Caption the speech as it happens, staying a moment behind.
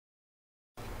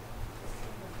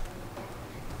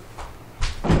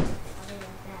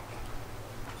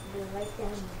right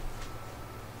down there.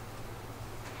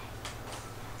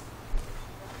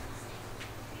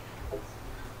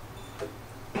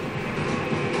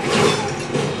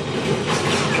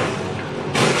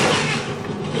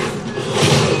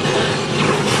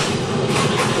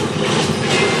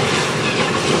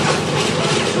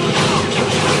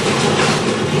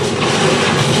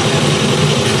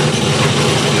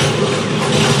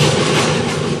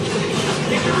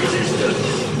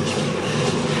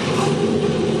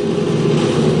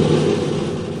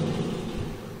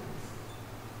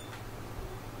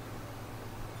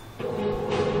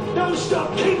 Don't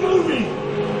stop! Keep moving!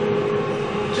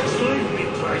 Just leave me,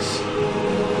 place.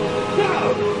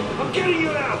 No! I'm getting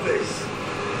you out of this!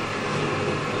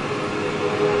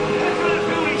 Head for that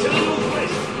building to the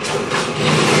northwest!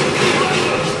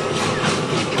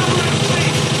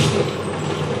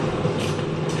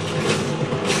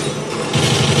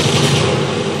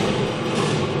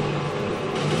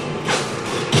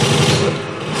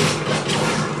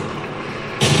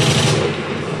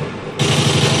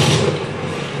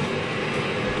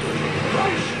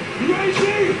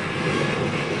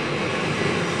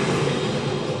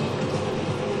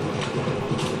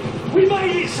 We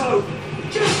made it so!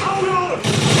 Just hold on!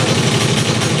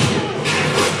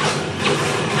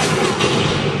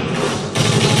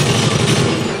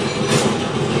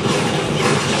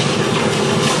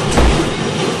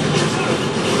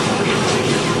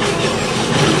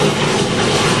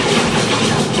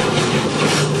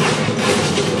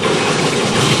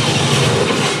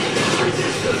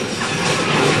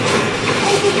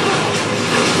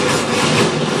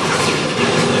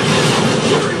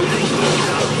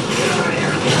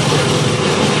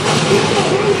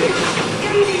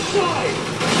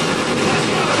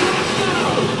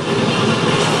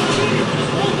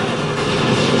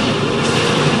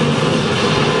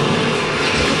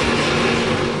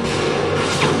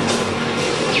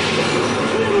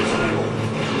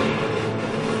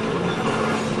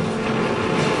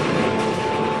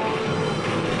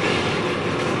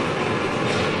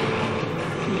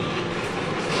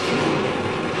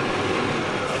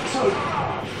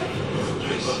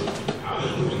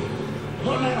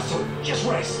 Not now, son. Just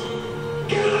rest.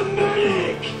 Get a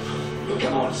medic!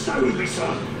 Come on, stay with me,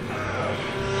 son.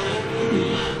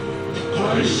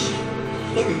 Please.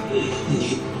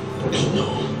 No.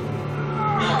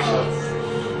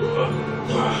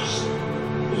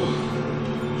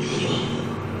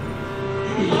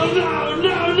 Oh,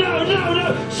 no!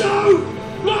 So!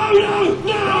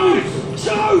 No!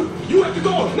 So! You have to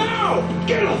go now!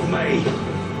 Get off me!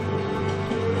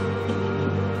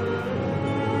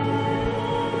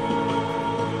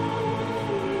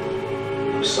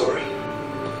 I'm sorry.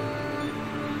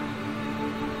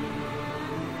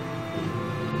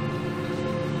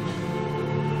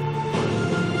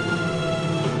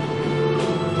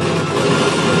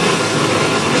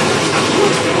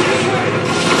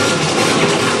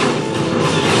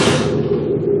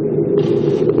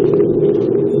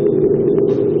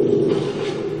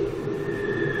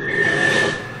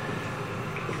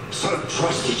 So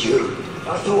trusted you.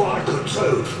 I thought I could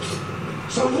too.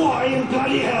 So why in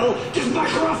bloody hell does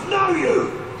Makarov know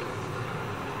you?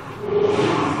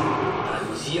 I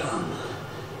was young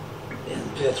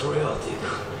and patriotic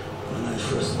when I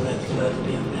first met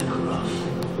Vladimir Makarov.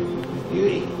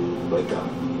 Yuri, wake up.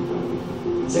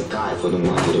 Zakhaev wouldn't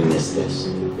want you to miss this.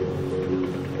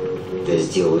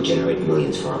 This deal will generate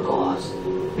millions for our cause.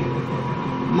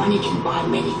 Money can buy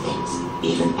many things,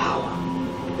 even power.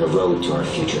 The road to our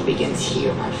future begins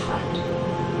here, my friend.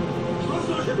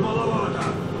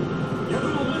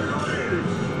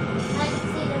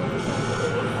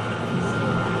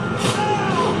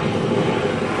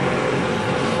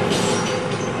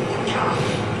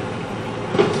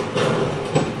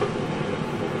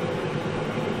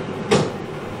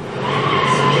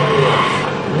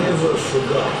 Never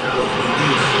forgot what we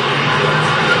did for you.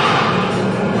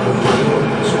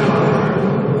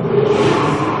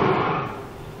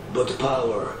 But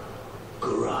power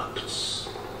corrupts.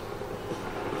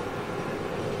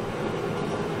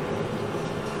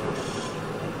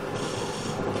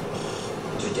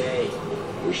 Today,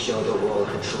 we show the world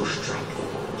her true strength.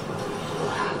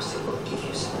 Perhaps it will give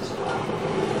you some as well.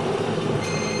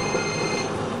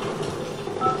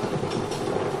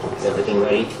 Is everything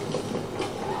ready?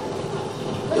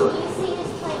 Do it.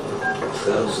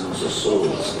 Thousands of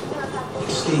souls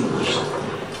extinguished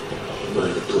by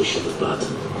the push of a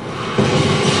button.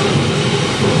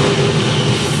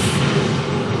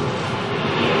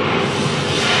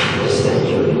 Understand,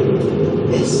 Yuri?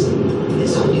 This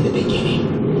is only the beginning.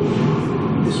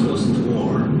 This wasn't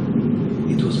war.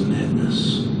 It was madness.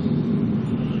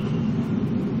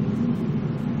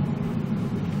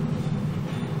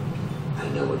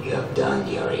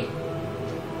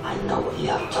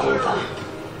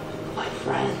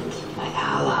 friend, my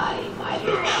ally, my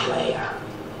betrayer.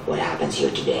 What happens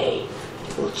here today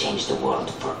will change the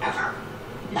world forever.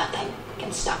 Nothing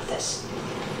can stop this.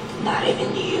 Not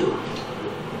even you.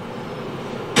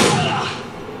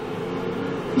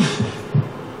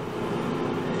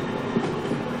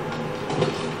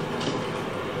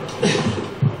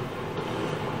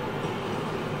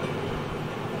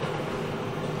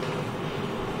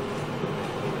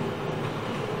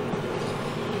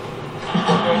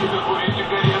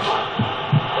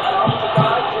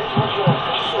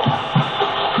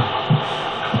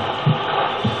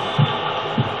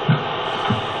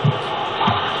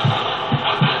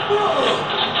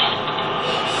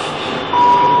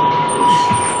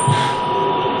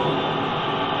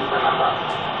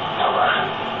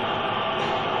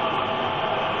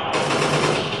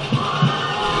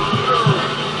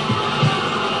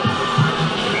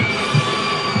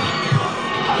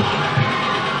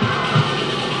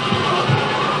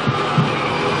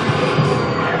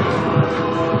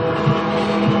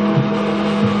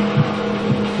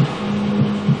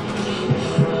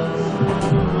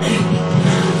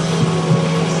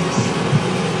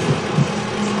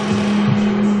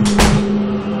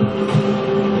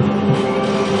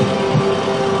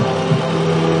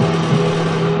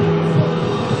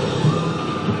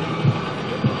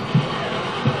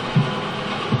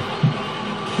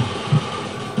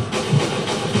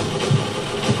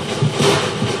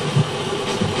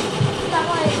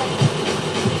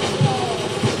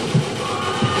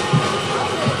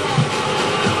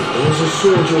 A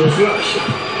soldier of Russia,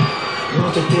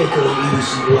 not a taker of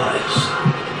innocent lives.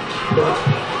 But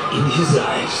in his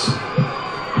eyes,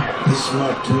 this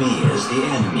marked me as the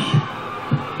enemy.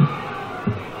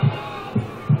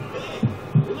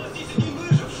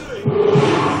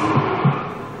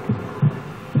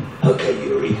 Okay,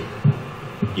 Yuri,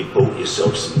 you bought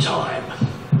yourself some time.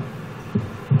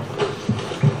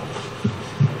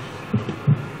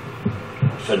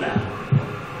 For now.